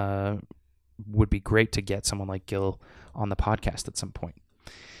 and would be great to get someone like Gil on the podcast at some point.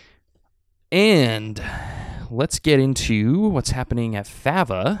 And let's get into what's happening at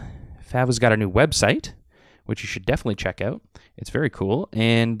FAVA. FAVA's got a new website, which you should definitely check out. It's very cool.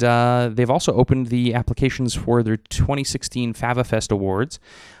 And they've also opened the applications for their 2016 FAVA Fest Awards.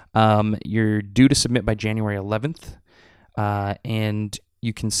 You're due to submit by January 11th. And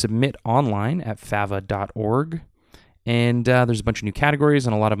you can submit online at fava.org. And there's a bunch of new categories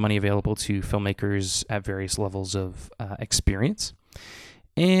and a lot of money available to filmmakers at various levels of experience.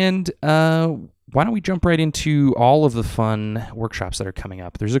 And why don't we jump right into all of the fun workshops that are coming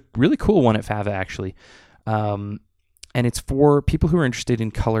up? There's a really cool one at FAVA, actually. And it's for people who are interested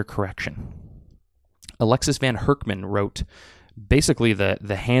in color correction. Alexis Van Herkman wrote basically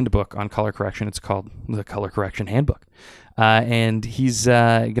the handbook on color correction. It's called the Color Correction Handbook. And he's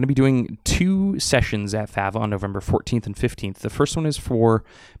going to be doing 2 sessions at FAVA on November 14th and 15th. The first one is for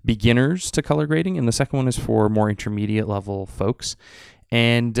beginners to color grading, and the second one is for more intermediate level folks.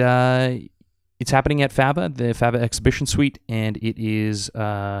 And it's happening at FAVA, the FAVA Exhibition Suite, and it is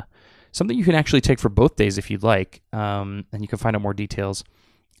something you can actually take for both days if you'd like. And you can find out more details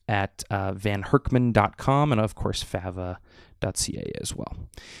at vanherkman.com and, of course, fava.ca as well.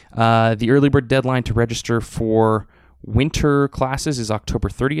 The early bird deadline to register for winter classes is October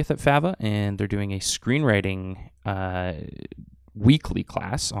 30th at FAVA, and they're doing a screenwriting weekly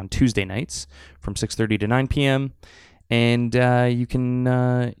class on Tuesday nights from 6:30 to 9 p.m. And you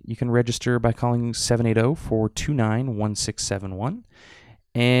can register by calling 780-429-1671.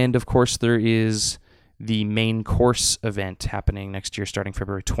 And of course, there is the main course event happening next year, starting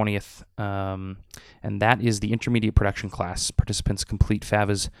February 20th, and that is the intermediate production class. Participants who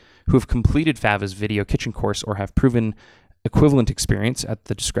have completed FAVA's video kitchen course or have proven equivalent experience at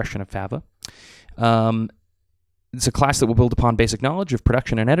the discretion of FAVA. It's a class that will build upon basic knowledge of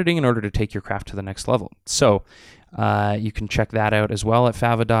production and editing in order to take your craft to the next level. So you can check that out as well at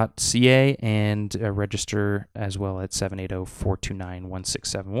fava.ca and register as well at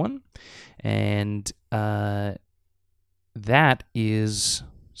 780-429-1671. And that is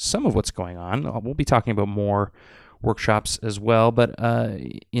some of what's going on. We'll be talking about more workshops as well, but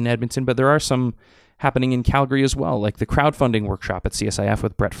in Edmonton. But there are some happening in Calgary as well, like the crowdfunding workshop at CSIF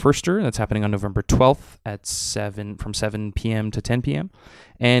with Brett Furster. That's happening on November 12th from 7 p.m. to 10 p.m.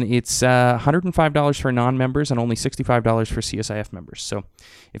 And it's $105 for non-members and only $65 for CSIF members. So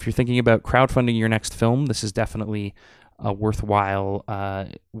if you're thinking about crowdfunding your next film, this is definitely a worthwhile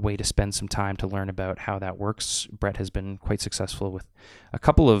way to spend some time to learn about how that works. Brett has been quite successful with a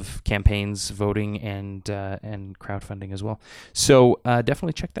couple of campaigns, voting and crowdfunding as well. So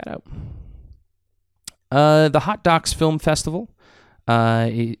definitely check that out. The Hot Docs Film Festival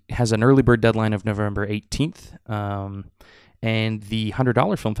it has an early bird deadline of November 18th, and the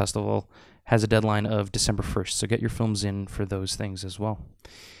 $100 Film Festival has a deadline of December 1st. So get your films in for those things as well.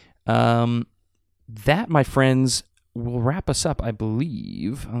 That, my friends, will wrap us up, I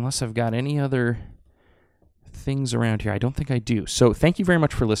believe, unless I've got any other things around here. I don't think I do. So thank you very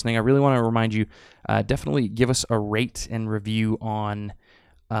much for listening. I really want to remind you, definitely give us a rate and review on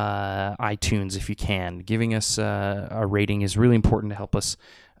iTunes if you can. Giving us a rating is really important to help us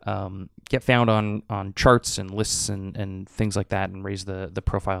get found on charts and lists and things like that, and raise the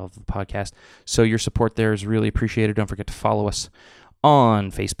profile of the podcast. So your support there is really appreciated. Don't forget to follow us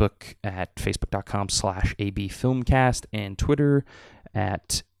on Facebook at facebook.com/abfilmcast and Twitter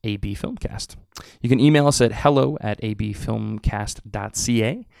at abfilmcast. You can email us at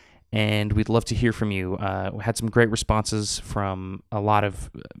hello@abfilmcast.ca. And we'd love to hear from you. We had some great responses from a lot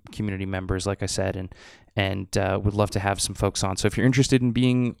of community members, like I said, and would love to have some folks on. So if you're interested in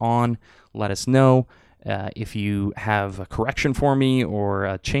being on, let us know. If you have a correction for me or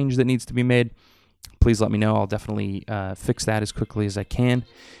a change that needs to be made, please let me know. I'll definitely fix that as quickly as I can.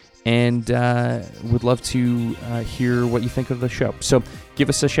 And would love to hear what you think of the show. So give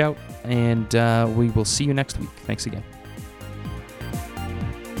us a shout, and we will see you next week. Thanks again.